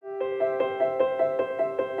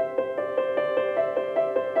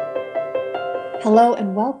Hello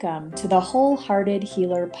and welcome to the Wholehearted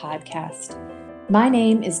Healer podcast. My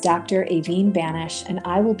name is Dr. Aveen Banish and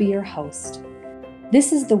I will be your host.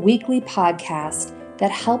 This is the weekly podcast that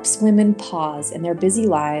helps women pause in their busy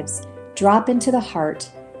lives, drop into the heart,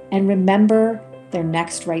 and remember their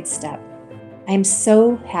next right step. I am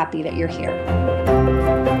so happy that you're here.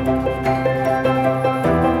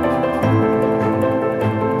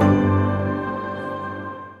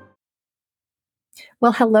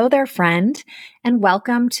 Well, hello there, friend, and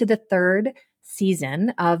welcome to the third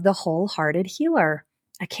season of the Wholehearted Healer.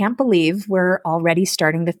 I can't believe we're already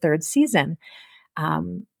starting the third season.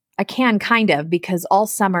 I can kind of, because all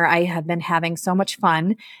summer I have been having so much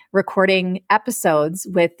fun recording episodes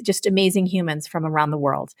with just amazing humans from around the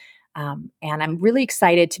world. And I'm really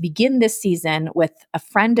excited to begin this season with a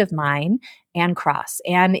friend of mine, Ann Cross.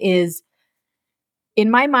 Ann is, in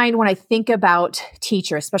my mind, when I think about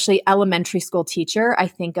teacher, especially elementary school teacher, I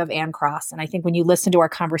think of Ann Cross. And I think when you listen to our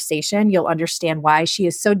conversation, you'll understand why she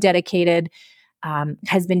is so dedicated,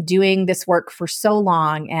 has been doing this work for so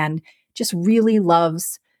long, and just really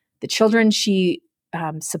loves the children she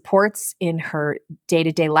supports in her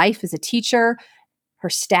day-to-day life as a teacher, her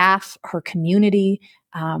staff, her community.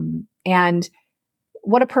 And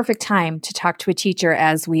what a perfect time to talk to a teacher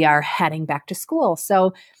as we are heading back to school.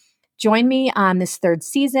 So join me on this third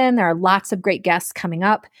season. There are lots of great guests coming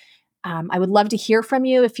up. I would love to hear from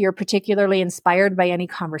you if you're particularly inspired by any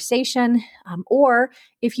conversation, or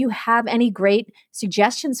if you have any great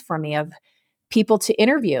suggestions for me of people to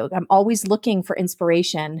interview. I'm always looking for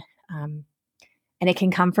inspiration, and it can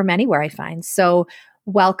come from anywhere, I find. So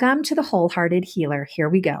welcome to the Wholehearted Healer. Here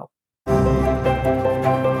we go.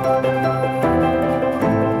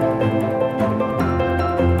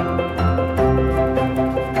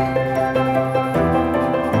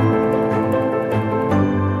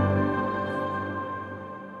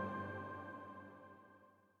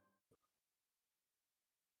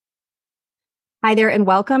 Hi there, and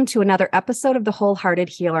welcome to another episode of the Wholehearted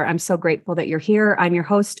Healer. I'm so grateful that you're here. I'm your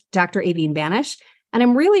host, Dr. Aveen Banish, and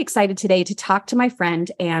I'm really excited today to talk to my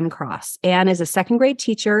friend, Ann Cross. Ann is a second grade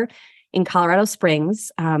teacher in Colorado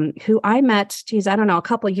Springs, who I met, a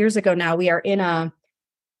couple of years ago now. We are in an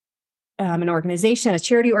organization, a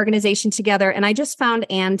charity organization together, and I just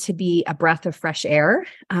found Ann to be a breath of fresh air,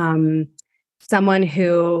 someone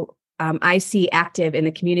who I see active in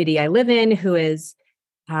the community I live in, who is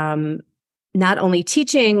not only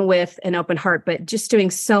teaching with an open heart, but just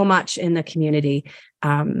doing so much in the community.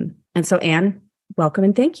 And so, Ann, welcome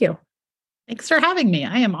and thank you. Thanks for having me.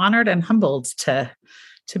 I am honored and humbled to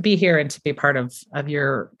be here and to be part of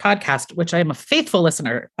your podcast, which I am a faithful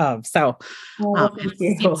listener of. So it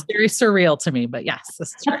seems very surreal to me, but yes,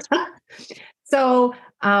 this is right. So,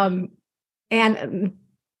 and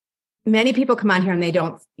many people come on here and they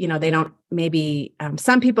don't maybe,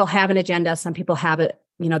 some people have an agenda. Some people have it,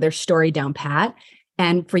 their story down pat.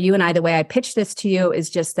 And for you and I, the way I pitched this to you is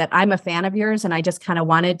just that I'm a fan of yours, and I just kind of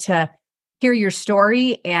wanted to hear your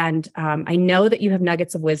story. And I know that you have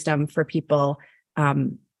nuggets of wisdom for people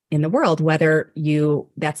in the world, whether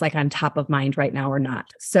that's like on top of mind right now or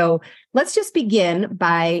not. So let's just begin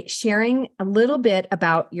by sharing a little bit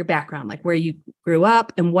about your background, like where you grew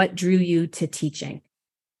up and what drew you to teaching.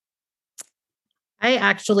 I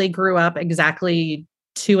actually grew up exactly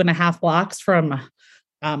 2.5 blocks from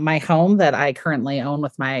my home that I currently own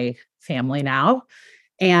with my family now.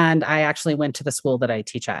 And I actually went to the school that I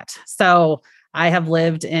teach at. So I have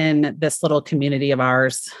lived in this little community of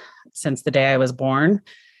ours since the day I was born.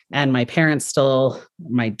 And my dad still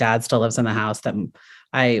lives in the house that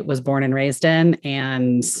I was born and raised in.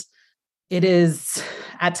 And it is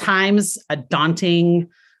at times a daunting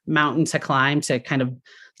mountain to climb, to kind of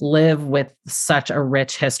live with such a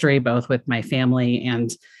rich history, both with my family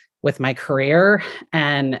and with my career.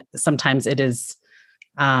 And sometimes it is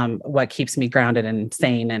what keeps me grounded and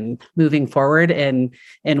sane and moving forward in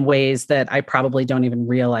ways that I probably don't even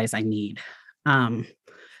realize I need.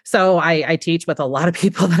 So I teach with a lot of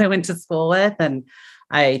people that I went to school with, and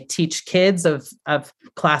I teach kids of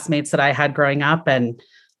classmates that I had growing up. And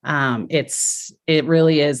it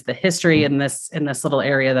really is the history in this little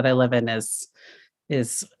area that I live in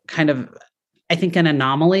is kind of, I think, an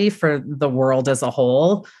anomaly for the world as a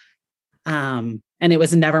whole. And it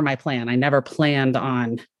was never my plan. I never planned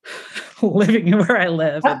on living where I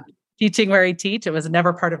live and teaching where I teach. It was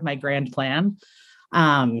never part of my grand plan.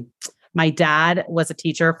 My dad was a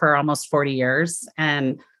teacher for almost 40 years,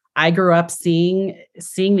 and I grew up seeing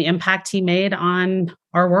the impact he made on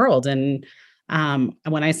our world. And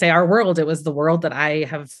when I say our world, it was the world that I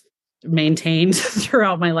have maintained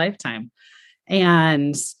throughout my lifetime.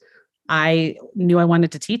 And I knew I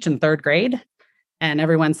wanted to teach in third grade. and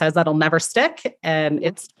everyone says that'll never stick. And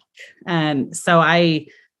so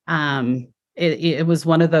it was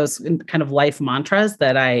one of those kind of life mantras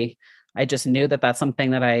that I just knew that that's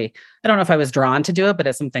something that I don't know if I was drawn to do it, but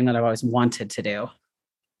it's something that I've always wanted to do.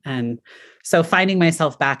 And so finding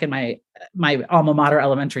myself back in my alma mater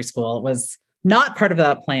elementary school was not part of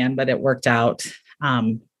that plan, but it worked out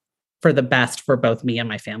for the best for both me and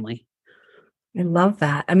my family. I love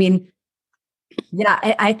that. I mean, yeah,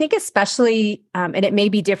 I think especially, and it may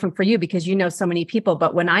be different for you because you know so many people,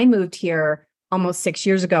 but when I moved here almost 6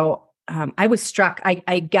 years ago, I was struck.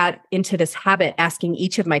 I got into this habit asking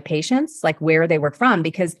each of my patients like where they were from,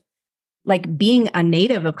 because like being a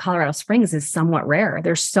native of Colorado Springs is somewhat rare.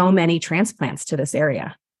 There's so many transplants to this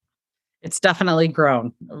area. It's definitely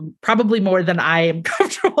grown, probably more than I am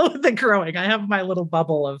comfortable with it growing. I have my little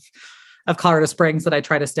bubble of Colorado Springs that I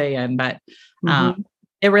try to stay in, but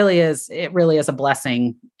it really is a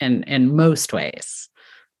blessing in most ways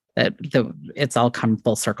that it's all come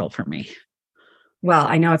full circle for me. Well,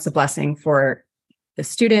 I know it's a blessing for the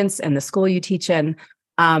students and the school you teach in.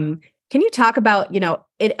 Can you talk about,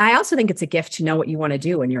 I also think it's a gift to know what you want to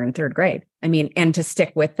do when you're in third grade. I mean, and to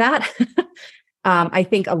stick with that. I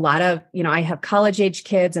think a lot of, I have college age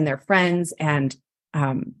kids and their friends, and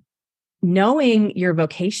knowing your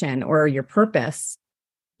vocation or your purpose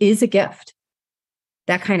is a gift.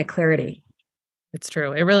 That kind of clarity. It's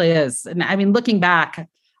true. It really is. And I mean, looking back,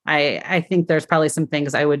 I think there's probably some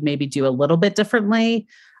things I would maybe do a little bit differently.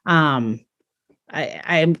 I'm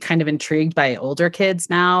kind of intrigued by older kids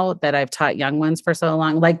now that I've taught young ones for so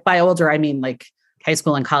long. Like by older, I mean like high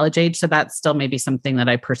school and college age. So that's still maybe something that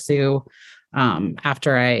I pursue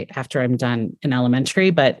after I'm done in elementary.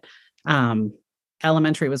 But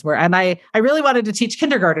elementary was where, and I really wanted to teach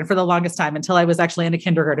kindergarten for the longest time until I was actually in a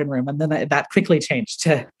kindergarten room. And then that quickly changed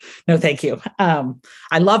to no, thank you.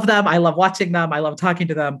 I love them. I love watching them. I love talking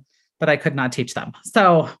to them, but I could not teach them.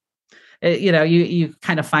 So, you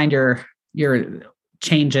kind of find your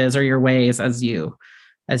changes or your ways as you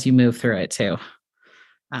move through it too.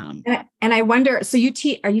 And I wonder, so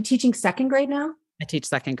are you teaching second grade now? I teach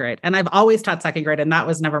second grade, and I've always taught second grade, and that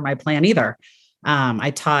was never my plan either.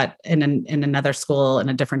 I taught in another school in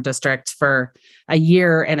a different district for a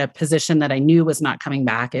year in a position that I knew was not coming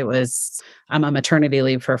back. It was a maternity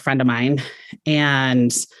leave for a friend of mine.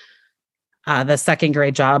 And the second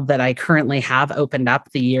grade job that I currently have opened up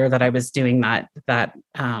the year that I was doing that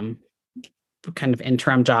kind of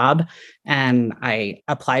interim job. And I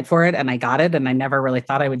applied for it and I got it. And I never really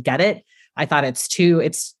thought I would get it. I thought it's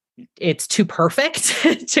too perfect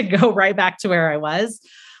to go right back to where I was.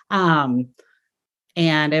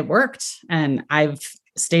 And it worked. And I've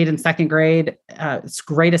stayed in second grade. It's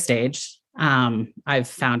greatest age. I've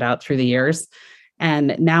found out through the years.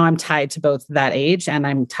 And now I'm tied to both that age, and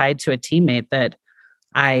I'm tied to a teammate that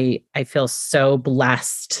I feel so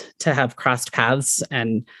blessed to have crossed paths.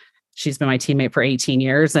 And she's been my teammate for 18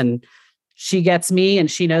 years. And she gets me, and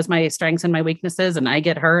she knows my strengths and my weaknesses, and I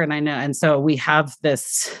get her, and I know. And so we have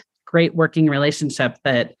this great working relationship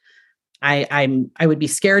that I would be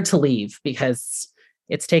scared to leave, because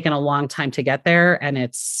it's taken a long time to get there. And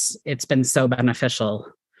it's been so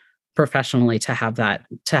beneficial professionally to have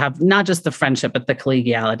not just the friendship, but the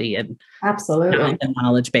collegiality and absolutely the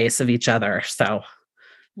knowledge base of each other. So,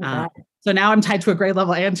 so now I'm tied to a grade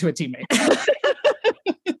level and to a teammate.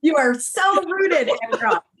 You are so rooted and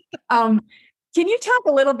grown. Can you talk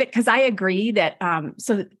a little bit? Because I agree that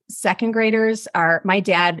so second graders my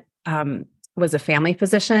dad was a family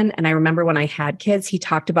physician. And I remember when I had kids, he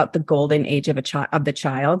talked about the golden age of the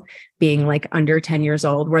child being like under 10 years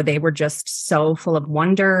old, where they were just so full of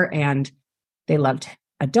wonder and they loved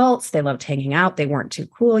adults. They loved hanging out. They weren't too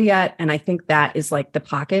cool yet. And I think that is like the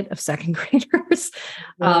pocket of second graders.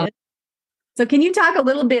 So can you talk a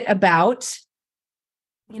little bit about,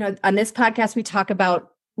 on this podcast, we talk about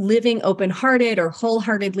living open-hearted or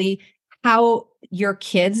wholeheartedly, how your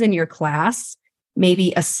kids in your class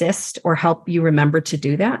maybe assist or help you remember to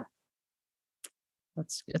do that?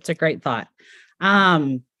 It's a great thought.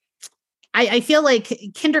 I feel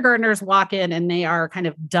like kindergartners walk in and they are kind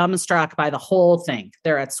of dumbstruck by the whole thing.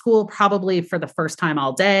 They're at school probably for the first time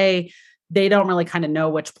all day. They don't really kind of know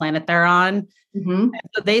which planet they're on. Mm-hmm.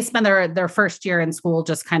 So they spend their first year in school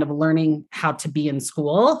just kind of learning how to be in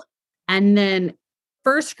school. And then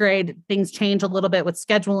first grade, things change a little bit with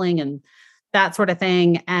scheduling and that sort of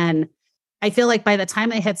thing. And I feel like by the time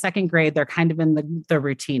they hit second grade, they're kind of in the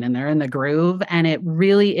routine and they're in the groove. And it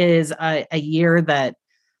really is a year that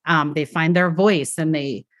they find their voice, and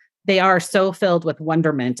they are so filled with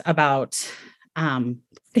wonderment about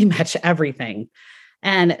pretty much everything.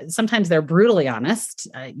 And sometimes they're brutally honest.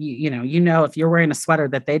 If you're wearing a sweater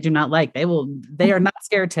that they do not like, they are not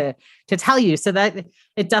scared to tell you. So that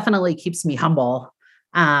it definitely keeps me humble.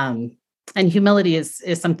 And humility is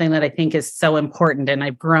something that I think is so important. And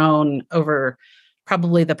I've grown over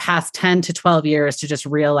probably the past 10 to 12 years to just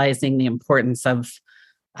realizing the importance of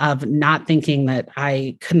not thinking that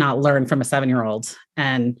I could not learn from a 7-year-old.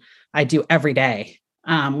 And I do every day.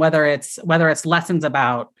 Whether it's lessons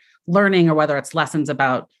about learning or whether it's lessons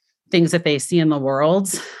about things that they see in the world,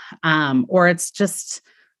 or it's just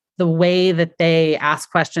the way that they ask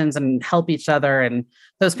questions and help each other and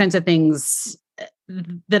those kinds of things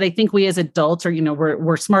that I think we as adults are,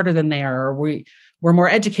 we're smarter than they are, or we're more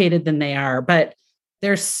educated than they are, but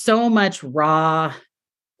there's so much raw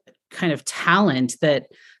kind of talent that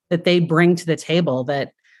they bring to the table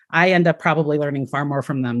that I end up probably learning far more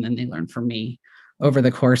from them than they learn from me over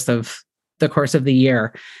the course of the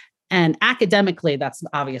year. And academically, that's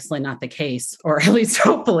obviously not the case, or at least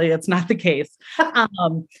hopefully it's not the case.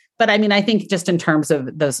 But I mean, I think just in terms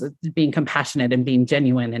of those being compassionate and being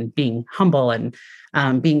genuine and being humble and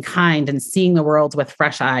being kind and seeing the world with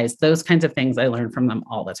fresh eyes, those kinds of things I learn from them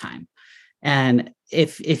all the time. And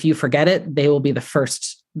if you forget it, they will be the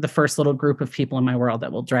first little group of people in my world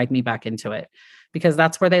that will drag me back into it, because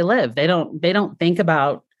that's where they live. They don't think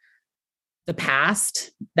about the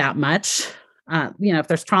past that much. If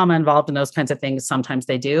there's trauma involved in those kinds of things, sometimes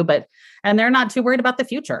they do, and they're not too worried about the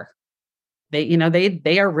future.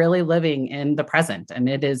 They are really living in the present, and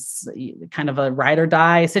it is kind of a ride or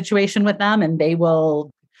die situation with them, and they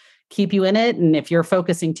will keep you in it. And if you're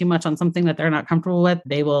focusing too much on something that they're not comfortable with,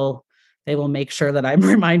 they will make sure that I'm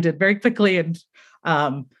reminded very quickly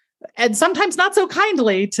and sometimes not so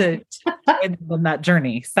kindly to end on that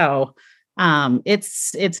journey. So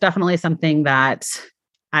it's definitely something that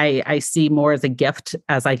I see more as a gift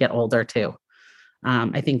as I get older too.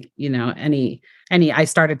 I think, I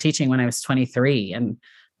started teaching when I was 23, and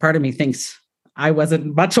part of me thinks I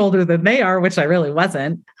wasn't much older than they are, which I really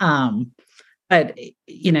wasn't. But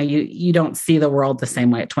you don't see the world the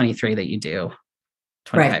same way at 23 that you do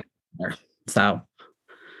 25. Right. So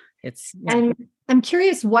it's, yeah. And I'm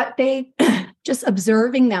curious what they, just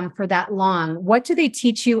observing them for that long, what do they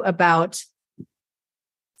teach you about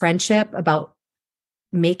friendship, about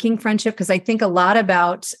making friendship? Because I think a lot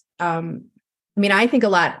about, I think a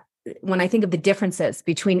lot when I think of the differences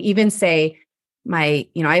between even say I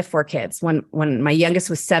have 4 kids. When my youngest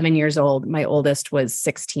was 7 years old, my oldest was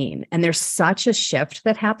 16. And there's such a shift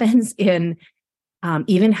that happens in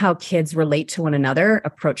even how kids relate to one another,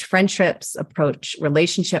 approach friendships, approach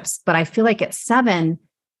relationships. But I feel like at 7,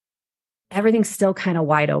 everything's still kind of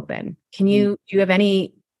wide open. Do you have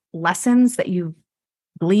any lessons that you've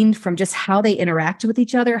gleaned from just how they interact with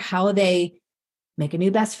each other, how they make a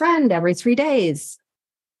new best friend every 3 days?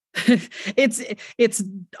 It's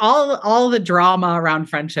all the drama around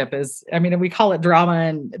friendship is, we call it drama,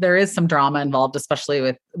 and there is some drama involved,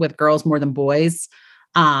 especially with girls more than boys.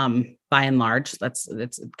 By and large,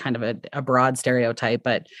 it's kind of a broad stereotype,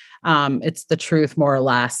 but it's the truth more or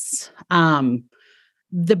less.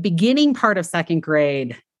 The beginning part of 2nd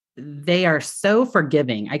grade, they are so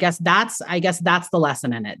forgiving. I guess that's the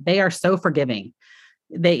lesson in it. They are so forgiving.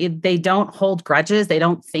 They don't hold grudges. They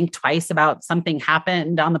don't think twice about something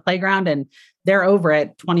happened on the playground, and they're over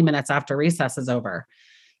it 20 minutes after recess is over.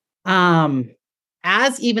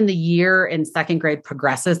 As even the year in 2nd grade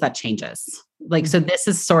progresses, that changes. So this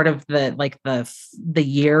is sort of the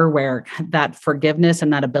year where that forgiveness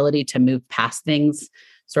and that ability to move past things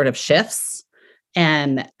sort of shifts.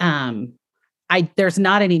 And there's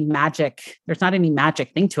not any magic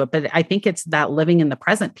thing to it, but I think it's that living in the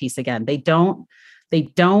present piece again. They don't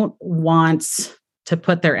want to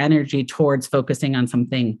put their energy towards focusing on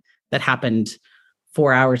something that happened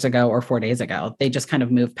 4 hours ago or 4 days ago. They just kind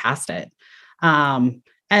of move past it.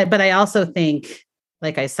 But I also think,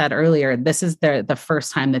 like I said earlier, this is the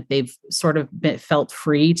first time that they've sort of felt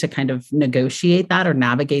free to kind of negotiate that or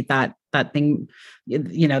navigate that thing,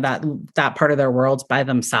 that part of their worlds by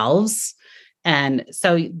themselves. And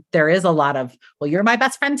so there is a lot of, well, you're my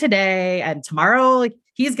best friend today, and tomorrow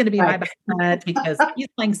he's going to be my best friend because he's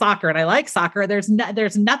playing soccer and I like soccer. There's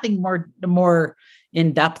nothing more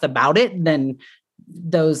in depth about it than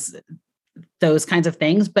those kinds of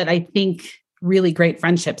things. But I think really great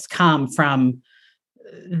friendships come from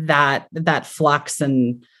that flux.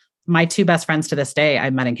 And my 2 best friends to this day,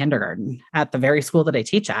 I met in kindergarten at the very school that I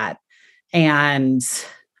teach at. And,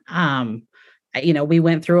 we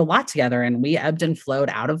went through a lot together, and we ebbed and flowed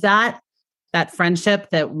out of that friendship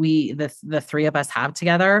that the 3 of us have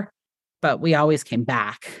together. but we always came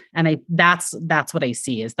back. And that's what I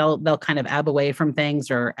see is they'll kind of ebb away from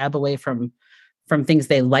things or ebb away from things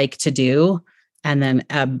they like to do and then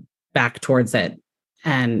ebb back towards it.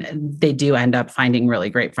 And they do end up finding really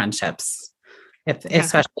great friendships,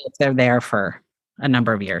 especially if they're there for a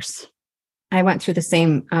number of years. I went through the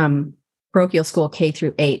same parochial school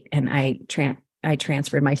K-8, and I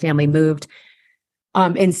transferred. My family moved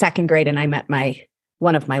in second grade, and I met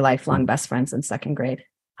one of my lifelong best friends in second grade.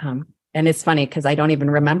 And it's funny because I don't even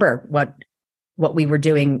remember what we were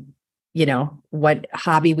doing, what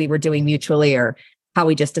hobby we were doing mutually, or how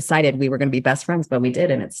we just decided we were going to be best friends, but we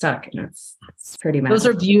did, and it stuck. And it's pretty magical. Those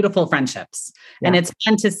are beautiful friendships. Yeah. And it's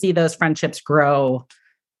fun to see those friendships grow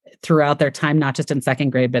throughout their time, not just in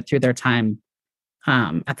second grade, but through their time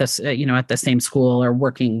at this, at the same school or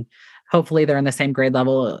working. Hopefully they're in the same grade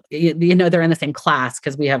level, they're in the same class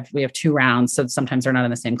because we have 2 rounds. So sometimes they're not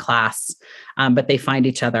in the same class, but they find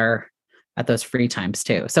each other at those free times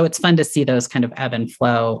too. So it's fun to see those kind of ebb and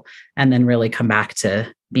flow and then really come back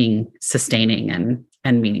to being sustaining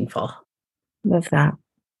and meaningful. Love that.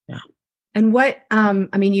 Yeah.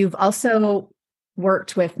 And you've also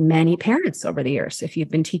worked with many parents over the years, if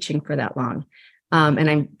you've been teaching for that long. And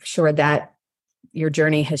I'm sure that your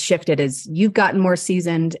journey has shifted as you've gotten more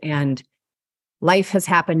seasoned and life has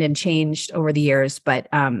happened and changed over the years. But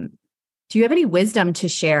do you have any wisdom to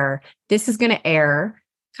share? This is going to air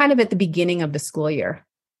kind of at the beginning of the school year.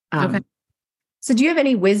 Okay. So do you have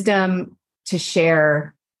any wisdom to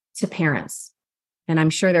share to parents? And I'm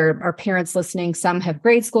sure there are parents listening. Some have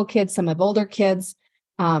grade school kids, some have older kids.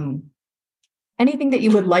 Anything that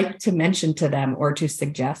you would like to mention to them or to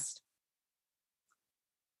suggest?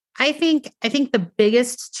 I think the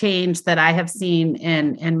biggest change that I have seen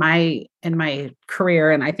in my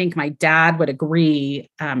career, and I think my dad would agree,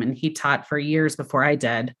 and he taught for years before I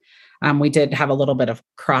did. We did have a little bit of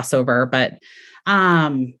crossover, but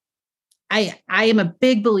I am a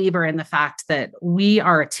big believer in the fact that we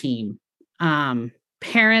are a team,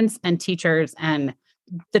 parents and teachers and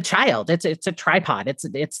the child. It's a tripod.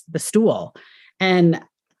 It's the stool, and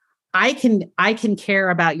I can care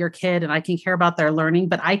about your kid and I can care about their learning,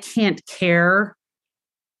 but I can't care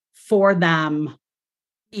for them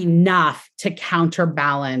enough to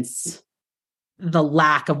counterbalance the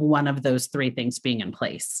lack of one of those 3 things being in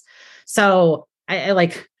place. So I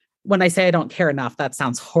like when I say I don't care enough, that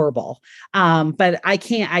sounds horrible. But I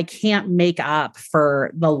can't make up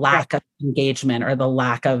for the lack of engagement or the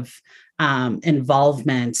lack of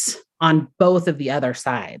involvement on both of the other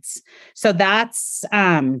sides. So that's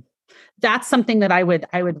something that I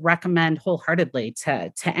would recommend wholeheartedly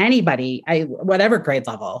to anybody, whatever grade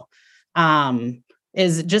level,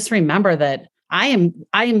 is just remember that I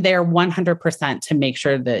am there 100% to make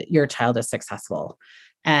sure that your child is successful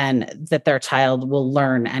and that their child will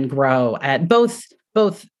learn and grow at both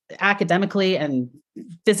academically and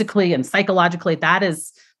physically and psychologically. That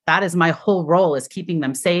is my whole role, is keeping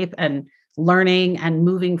them safe and learning and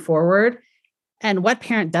moving forward. And what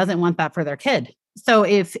parent doesn't want that for their kid? So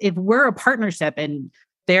if we're a partnership and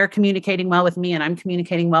they're communicating well with me and I'm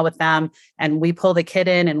communicating well with them and we pull the kid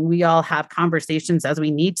in and we all have conversations as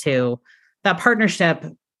we need to, that partnership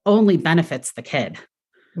only benefits the kid.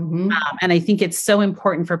 Mm-hmm. And I think it's so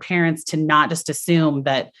important for parents to not just assume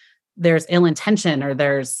that there's ill intention or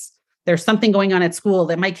there's something going on at school,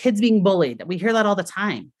 that my kid's being bullied. We hear that all the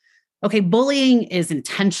time. Okay, bullying is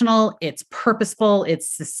intentional, it's purposeful, it's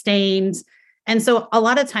sustained. And so a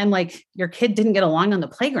lot of time, like, your kid didn't get along on the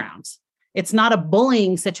playground. It's not a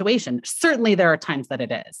bullying situation. Certainly there are times that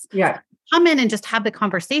it is. Yeah. Come in and just have the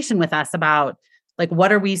conversation with us about, like,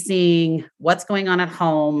 what are we seeing? What's going on at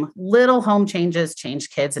home? Little home changes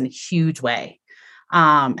change kids in a huge way.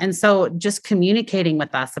 And so just communicating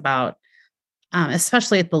with us about,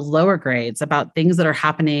 especially at the lower grades, about things that are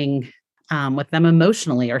happening with them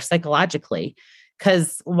emotionally or psychologically.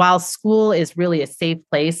 Because while school is really a safe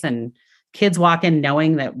place and kids walk in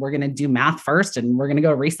knowing that we're going to do math first and we're going to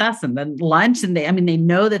go recess and then lunch, and they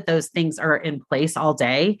know that those things are in place all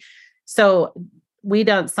day. So we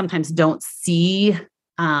sometimes don't see,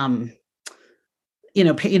 parents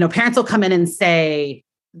will come in and say,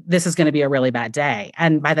 this is going to be a really bad day.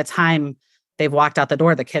 And by the time they've walked out the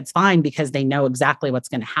door, the kid's fine because they know exactly what's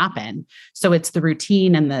going to happen. So it's the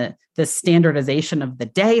routine and the standardization of the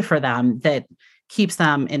day for them that keeps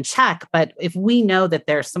them in check. But if we know that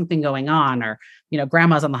there's something going on, or,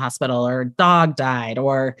 grandma's in the hospital, or dog died,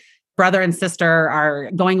 or brother and sister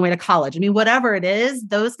are going away to college, whatever it is,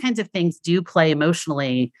 those kinds of things do play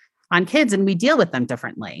emotionally on kids, and we deal with them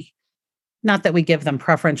differently. Not that we give them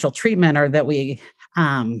preferential treatment or that we,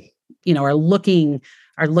 are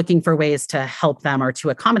are looking for ways to help them or to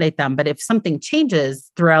accommodate them. But if something changes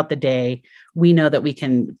throughout the day, we know that we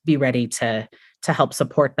can be ready to help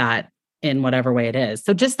support that in whatever way it is.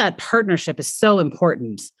 So just that partnership is so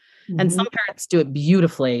important. And some parents do it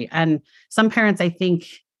beautifully. And some parents, I think,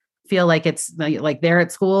 feel like it's like they're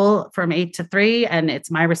at school from 8 to 3 and it's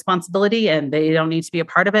my responsibility and they don't need to be a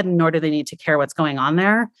part of it, and nor do they need to care what's going on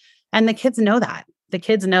there. And the kids know that. The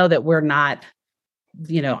kids know that we're not,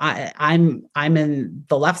 I'm in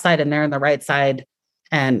the left side and they're in the right side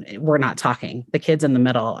and we're not talking. The kid's in the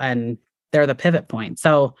middle and they're the pivot point.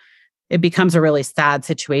 So it becomes a really sad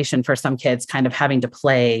situation for some kids kind of having to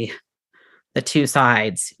play the two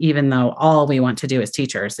sides, even though all we want to do as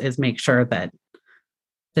teachers is make sure that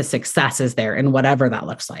the success is there in whatever that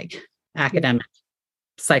looks like, academic,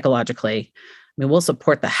 psychologically. I mean, we'll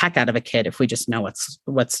support the heck out of a kid if we just know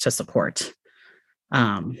what's to support.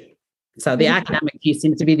 So the academic piece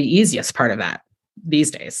seems to be the easiest part of that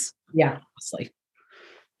these days. Yeah. Honestly.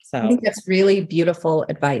 I So think that's really beautiful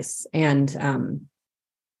advice. And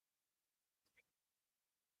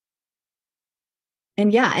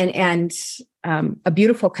a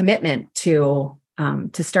beautiful commitment to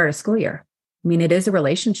start a school year. I mean, it is a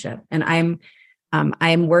relationship, and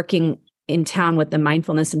I'm working in town with the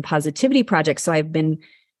Mindfulness and Positivity Project. So I've been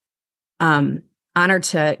honored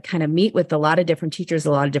to kind of meet with a lot of different teachers,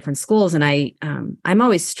 a lot of different schools, and I'm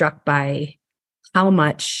always struck by how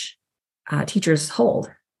much teachers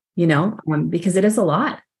hold, because it is a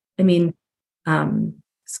lot. I mean,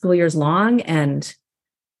 school year's long, and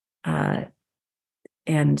I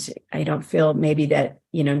don't feel maybe that,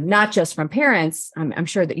 not just from parents, I'm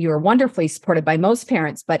sure that you are wonderfully supported by most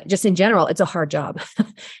parents, but just in general, it's a hard job.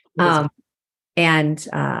 And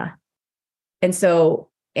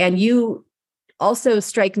you also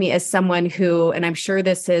strike me as someone who, and I'm sure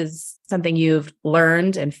this is something you've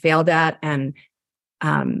learned and failed at and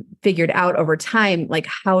figured out over time, like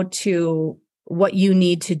what you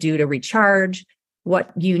need to do to recharge,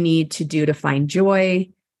 what you need to do to find joy,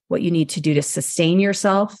 what you need to do to sustain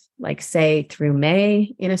yourself, like say through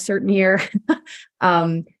May in a certain year.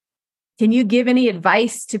 Can you give any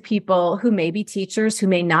advice to people who may be teachers, who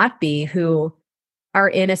may not be, who are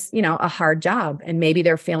in a hard job and maybe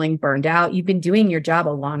they're feeling burned out? You've been doing your job a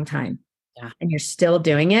long time, and you're still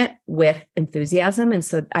doing it with enthusiasm. And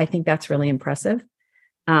so I think that's really impressive.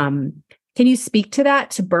 Can you speak to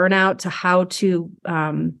that, to burnout, to how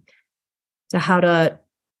to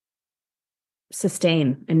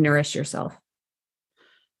sustain and nourish yourself?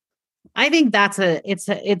 I think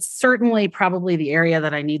it's certainly probably the area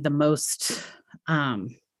that I need the most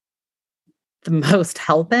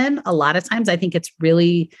help in. A lot of times I think it's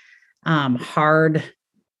really hard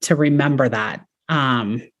to remember that.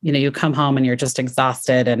 You come home and you're just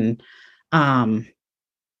exhausted, and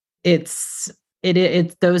it's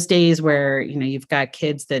those days where, you've got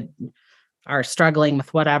kids that are struggling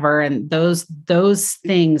with whatever. And those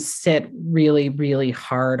things sit really, really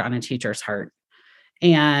hard on a teacher's heart.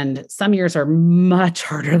 And some years are much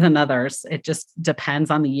harder than others. It just depends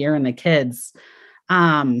on the year and the kids.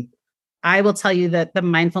 I will tell you that the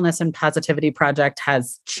Mindfulness and Positivity Project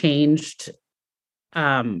has changed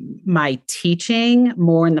my teaching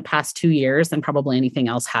more in the past 2 years than probably anything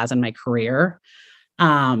else has in my career.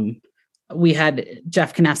 We had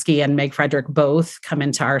Jeff Konefsky and Meg Frederick both come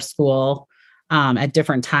into our school at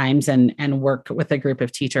different times and work with a group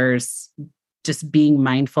of teachers, just being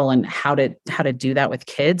mindful and how to do that with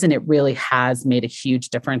kids. And it really has made a huge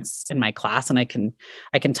difference in my class. And I can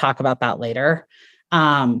talk about that later.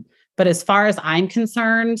 But as far as I'm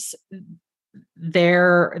concerned,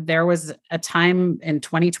 there was a time in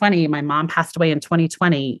 2020, my mom passed away in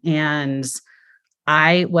 2020, and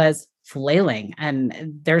I was flailing,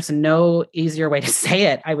 and there's no easier way to say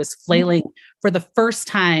it. I was flailing for the first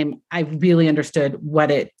time. I really understood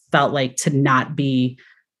what it felt like to not be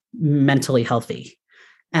mentally healthy.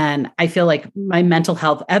 And I feel like my mental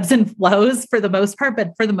health ebbs and flows for the most part,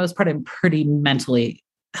 but for the most part, I'm pretty mentally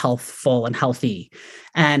healthful and healthy.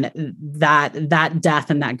 And that death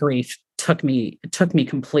and that grief took me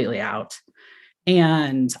completely out.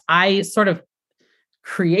 And I sort of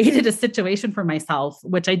created a situation for myself,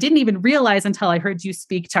 which I didn't even realize until I heard you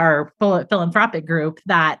speak to our philanthropic group,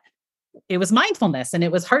 that it was mindfulness and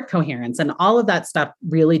it was heart coherence, and all of that stuff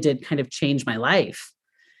really did kind of change my life.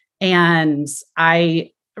 And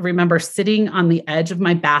I remember sitting on the edge of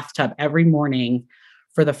my bathtub every morning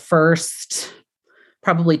for the first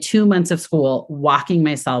probably 2 months of school, walking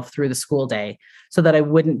myself through the school day so that I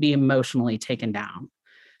wouldn't be emotionally taken down.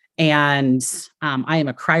 And I am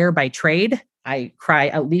a crier by trade. I cry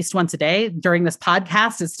at least once a day. During this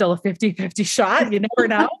podcast, it's still a 50-50 shot. You never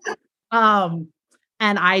know.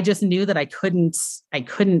 And I just knew that I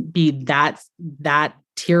couldn't be that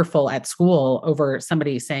tearful at school over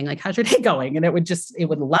somebody saying like, how's your day going? And it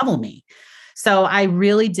would level me. So I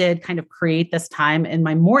really did kind of create this time in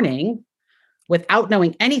my morning without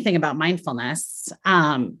knowing anything about mindfulness,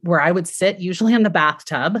 where I would sit usually in the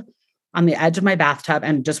bathtub, on the edge of my bathtub,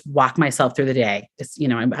 and just walk myself through the day. It's,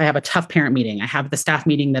 I have a tough parent meeting. I have the staff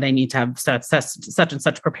meeting that I need to have such and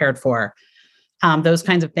such prepared for, those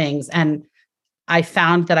kinds of things. And I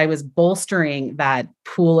found that I was bolstering that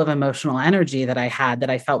pool of emotional energy that I had that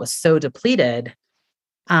I felt was so depleted.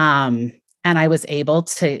 And I was able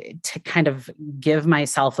to kind of give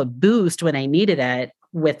myself a boost when I needed it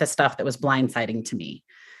with the stuff that was blindsiding to me.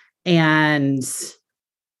 And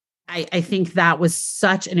I think that was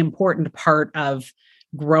such an important part of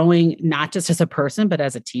growing, not just as a person, but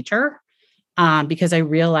as a teacher, because I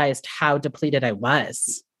realized how depleted I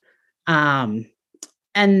was.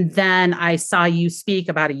 And then I saw you speak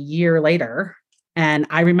about a year later. And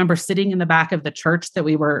I remember sitting in the back of the church that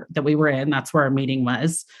we were in. That's where our meeting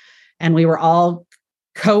was. And we were all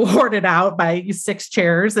cohorted out by 6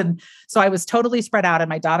 chairs. And so I was totally spread out, and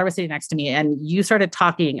my daughter was sitting next to me, and you started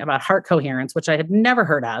talking about heart coherence, which I had never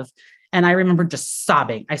heard of. And I remember just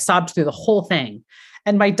sobbing. I sobbed through the whole thing.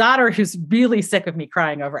 And my daughter, who's really sick of me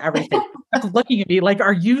crying over everything, looking at me like,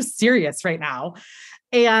 are you serious right now?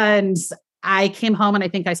 And I came home, and I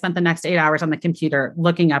think I spent the next 8 hours on the computer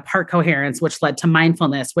looking up heart coherence, which led to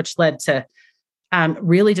mindfulness, which led to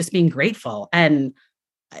really just being grateful. And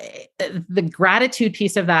the gratitude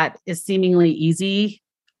piece of that is seemingly easy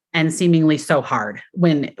and seemingly so hard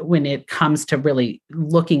when it comes to really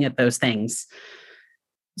looking at those things.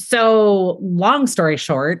 So long story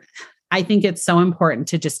short, I think it's so important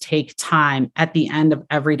to just take time at the end of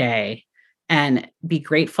every day and be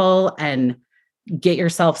grateful and get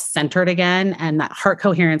yourself centered again. And that heart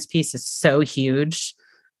coherence piece is so huge.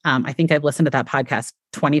 I think I've listened to that podcast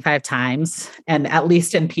 25 times, and at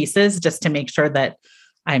least in pieces, just to make sure that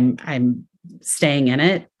I'm staying in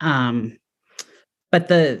it. But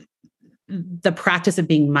the practice of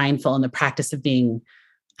being mindful and the practice of being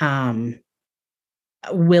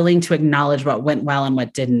willing to acknowledge what went well and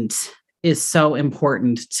what didn't is so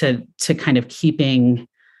important to kind of keeping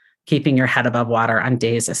your head above water on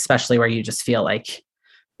days, especially where you just feel like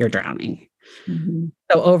you're drowning. Mm-hmm.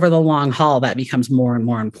 So over the long haul, that becomes more and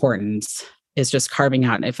more important, is just carving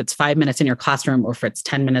out, if it's 5 minutes in your classroom, or if it's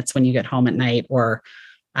 10 minutes when you get home at night, or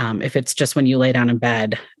if it's just when you lay down in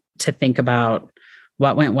bed, to think about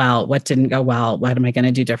what went well, what didn't go well, what am I going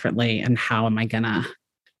to do differently, and how am I going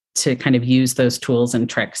to kind of use those tools and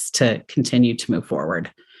tricks to continue to move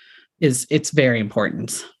forward. It's very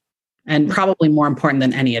important, and probably more important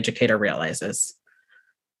than any educator realizes.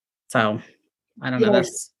 So I don't know.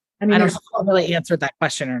 I don't know if I really answered that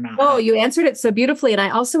question or not. Oh, you answered it so beautifully. And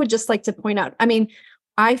I also would just like to point out,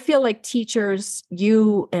 I feel like teachers,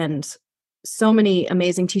 you and so many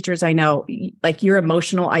amazing teachers I know, like your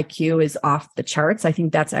emotional IQ is off the charts. I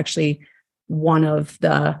think that's actually one of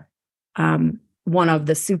the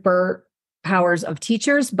superpowers of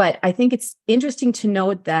teachers. But I think it's interesting to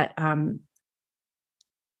note that when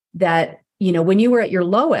you were at your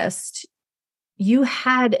lowest, you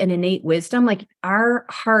had an innate wisdom. Like, our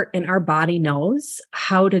heart and our body knows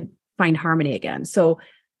how to find harmony again. So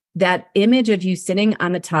that image of you sitting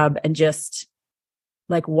on the tub and just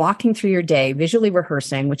like walking through your day, visually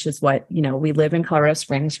rehearsing, which is what, we live in Colorado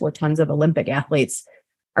Springs, where tons of Olympic athletes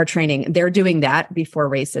are training. They're doing that before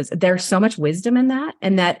races. There's so much wisdom in that.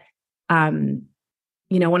 And that,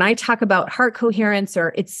 when I talk about heart coherence,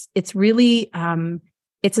 or it's really,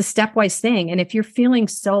 it's a stepwise thing. And if you're feeling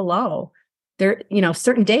so low, there,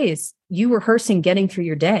 certain days you rehearsing getting through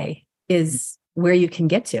your day is where you can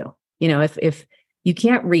get to, if you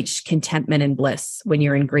can't reach contentment and bliss when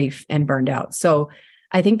you're in grief and burned out. So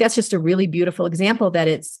I think that's just a really beautiful example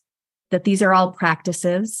that these are all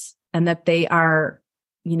practices, and that they are,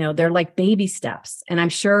 they're like baby steps. And I'm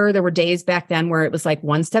sure there were days back then where it was like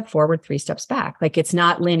 1 step forward, 3 steps back. Like, it's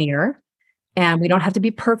not linear, and we don't have to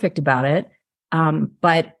be perfect about it.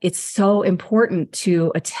 But it's so important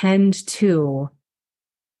to attend to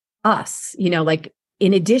us, like,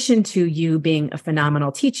 in addition to you being a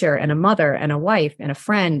phenomenal teacher and a mother and a wife and a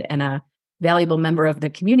friend and a valuable member of the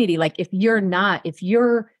community. Like, I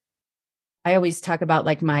always talk about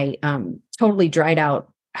like my totally dried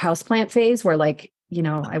out houseplant phase, where like,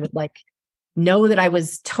 I would like know that I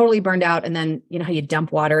was totally burned out. And then, how you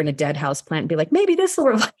dump water in a dead houseplant and be like, maybe this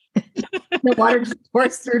will the water just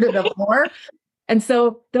pours through to the floor. And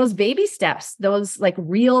so those baby steps, those like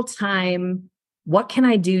real time, what can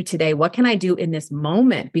I do today? What can I do in this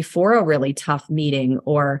moment before a really tough meeting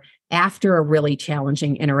or after a really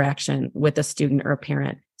challenging interaction with a student or a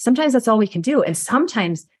parent. Sometimes that's all we can do. And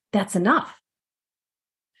sometimes that's enough.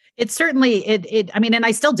 It's certainly, I mean, and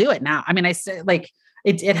I still do it now. I mean, I still like,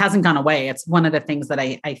 it hasn't gone away. It's one of the things that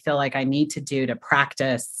I feel like I need to do to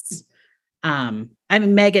practice. I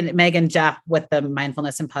mean, Megan Jeff with the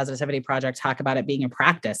Mindfulness and Positivity Project talk about it being a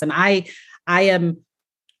practice. And I'm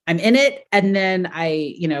in it. And then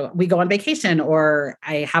we go on vacation, or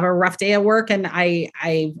I have a rough day at work and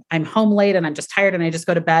I'm home late and I'm just tired and I just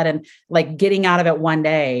go to bed, and like getting out of it one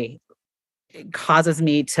day causes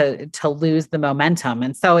me to lose the momentum.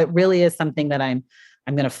 And so it really is something that I'm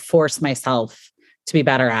going to force myself to be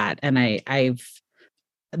better at. And I've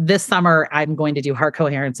this summer, I'm going to do heart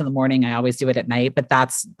coherence in the morning. I always do it at night, but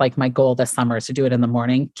that's like my goal this summer, is to do it in the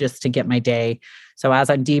morning just to get my day. So as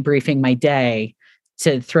I'm debriefing my day,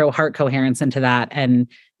 to throw heart coherence into that and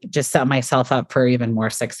just set myself up for even more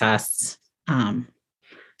success down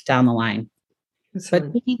the line.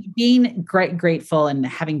 But being grateful and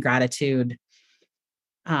having gratitude.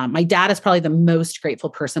 My dad is probably the most grateful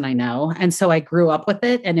person I know. And so I grew up with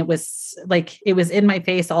it, and it was in my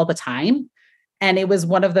face all the time. And it was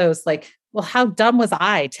one of those like, well, how dumb was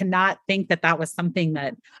I to not think that that was something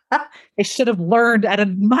that I should have learned at a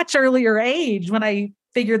much earlier age, when I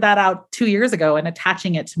figured that out 2 years ago, and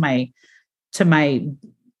attaching it to my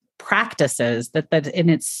practices and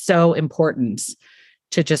it's so important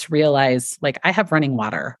to just realize, like, I have running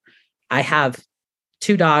water. I have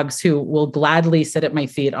 2 dogs who will gladly sit at my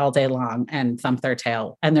feet all day long and thump their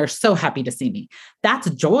tail. And they're so happy to see me. That's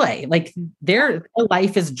joy. Like, their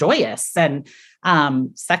life is joyous. And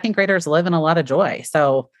second graders live in a lot of joy.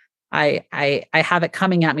 So I have it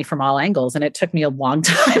coming at me from all angles. And it took me a long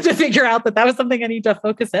time to figure out that was something I need to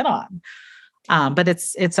focus in on. But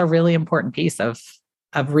it's a really important piece of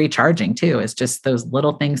recharging too, is just those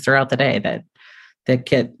little things throughout the day that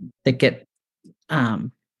get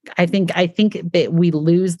I think that we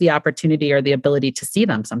lose the opportunity or the ability to see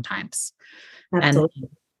them sometimes. Absolutely.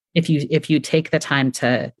 And if you take the time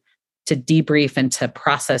to debrief and to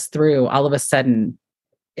process through, all of a sudden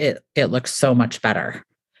it looks so much better.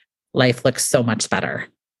 Life looks so much better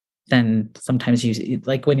than sometimes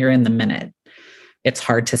like when you're in the minute, it's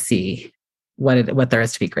hard to see what there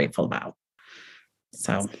is to be grateful about.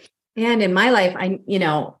 So, and in my life,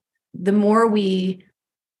 the more we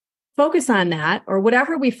focus on that, or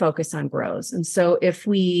whatever we focus on, grows. And so if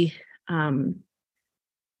we, even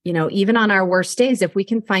on our worst days, if we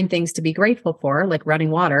can find things to be grateful for, like running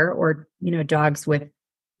water, or, dogs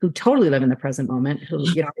who totally live in the present moment, who,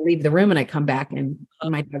 I leave the room and I come back and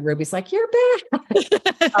my dog Ruby's like, "You're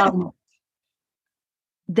back."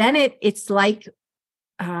 Then it's like,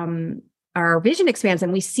 our vision expands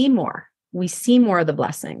and we see more of the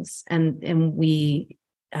blessings, and we,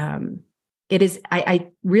 it is, I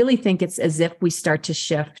really think it's as if we start to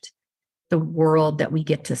shift the world that we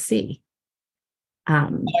get to see. I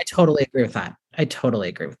totally agree with that.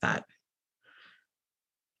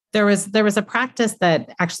 There was a practice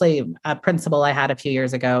that actually a principal I had a few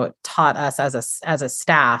years ago taught us as a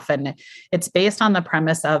staff, and it's based on the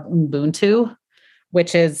premise of Ubuntu,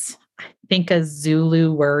 which is, I think, a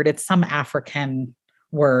Zulu word. It's some African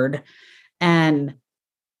word, and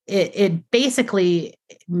it basically,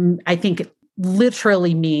 I think,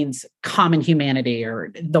 literally means common humanity,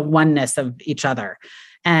 or the oneness of each other.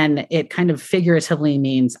 And it kind of figuratively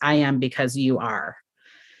means I am because you are.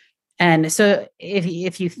 And so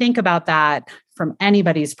if you think about that from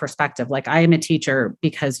anybody's perspective, like, I am a teacher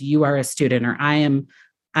because you are a student, or I am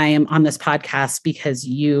on this podcast because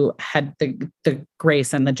you had the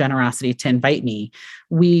grace and the generosity to invite me.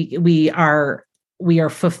 We are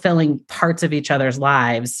fulfilling parts of each other's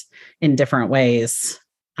lives in different ways,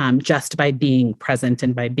 just by being present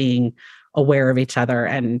and by being aware of each other.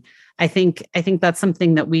 And I think that's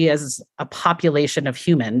something that we as a population of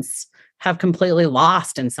humans have completely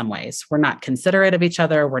lost in some ways. We're not considerate of each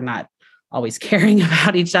other. We're not always caring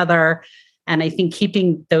about each other. And I think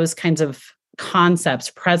keeping those kinds of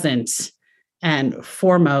concepts present and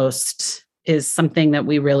foremost is something that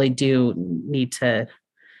we really do need to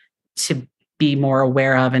be more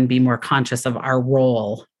aware of, and be more conscious of our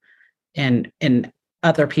role in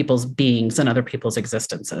other people's beings and other people's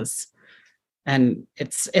existences. And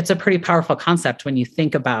it's a pretty powerful concept when you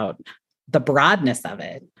think about the broadness of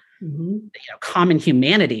it. Mm-hmm. Common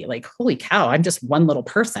humanity, like, holy cow, I'm just one little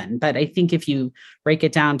person. But I think if you break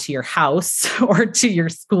it down to your house or to your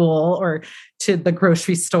school or to the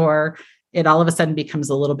grocery store, it all of a sudden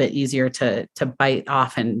becomes a little bit easier to bite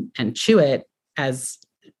off and chew it, as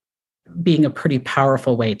being a pretty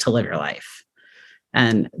powerful way to live your life.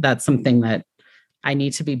 And that's something that I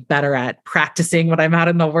need to be better at practicing when I'm out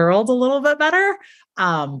in the world a little bit better.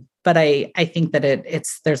 But I think that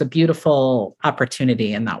there's a beautiful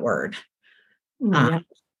opportunity in that word. Yeah.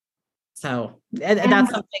 So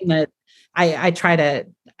that's something that I try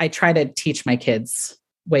to teach my kids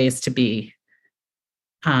ways to be,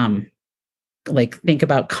 like think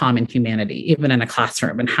about common humanity, even in a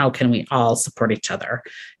classroom, and how can we all support each other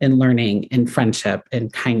in learning, in friendship,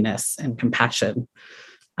 in kindness and compassion.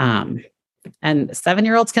 And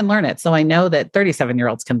 7-year-olds can learn it. So I know that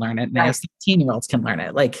 37-year-olds can learn it, and I know 16-year-olds can learn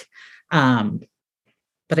it. But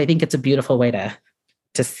I think it's a beautiful way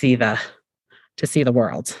to see the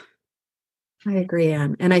world. I agree,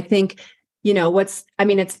 Anne. And I think, it's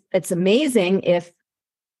amazing if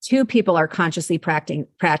two people are consciously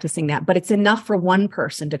practicing that, but it's enough for one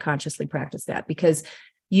person to consciously practice that, because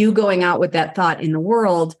you going out with that thought in the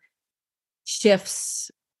world shifts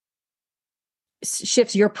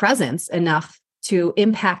your presence enough to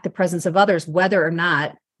impact the presence of others, whether or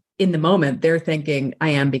not in the moment they're thinking, I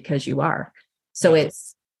am because you are. So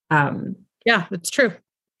it's, yeah, it's true.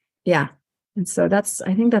 Yeah. And so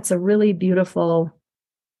I think that's a really beautiful,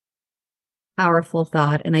 powerful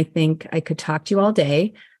thought. And I think I could talk to you all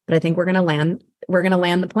day, but I think we're going to land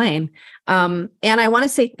the plane. And I want to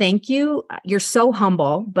say thank you. You're so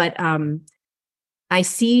humble, but I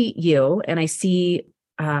see you, and I see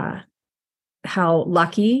how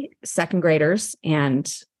lucky second graders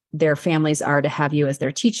and their families are to have you as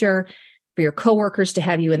their teacher, for your coworkers to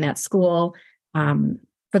have you in that school,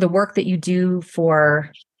 for the work that you do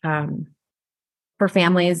for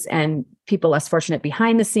families and people less fortunate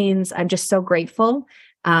behind the scenes. I'm just so grateful.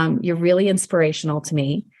 You're really inspirational to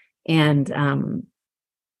me. And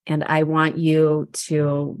I want you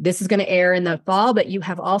to, this is going to air in the fall, but you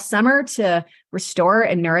have all summer to restore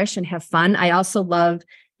and nourish and have fun. I also love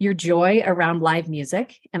your joy around live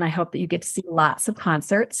music, and I hope that you get to see lots of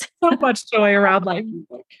concerts. So much joy around live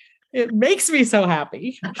music. It makes me so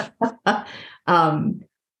happy. And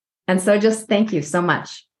so just thank you so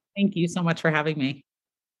much. Thank you so much for having me.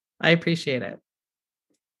 I appreciate it.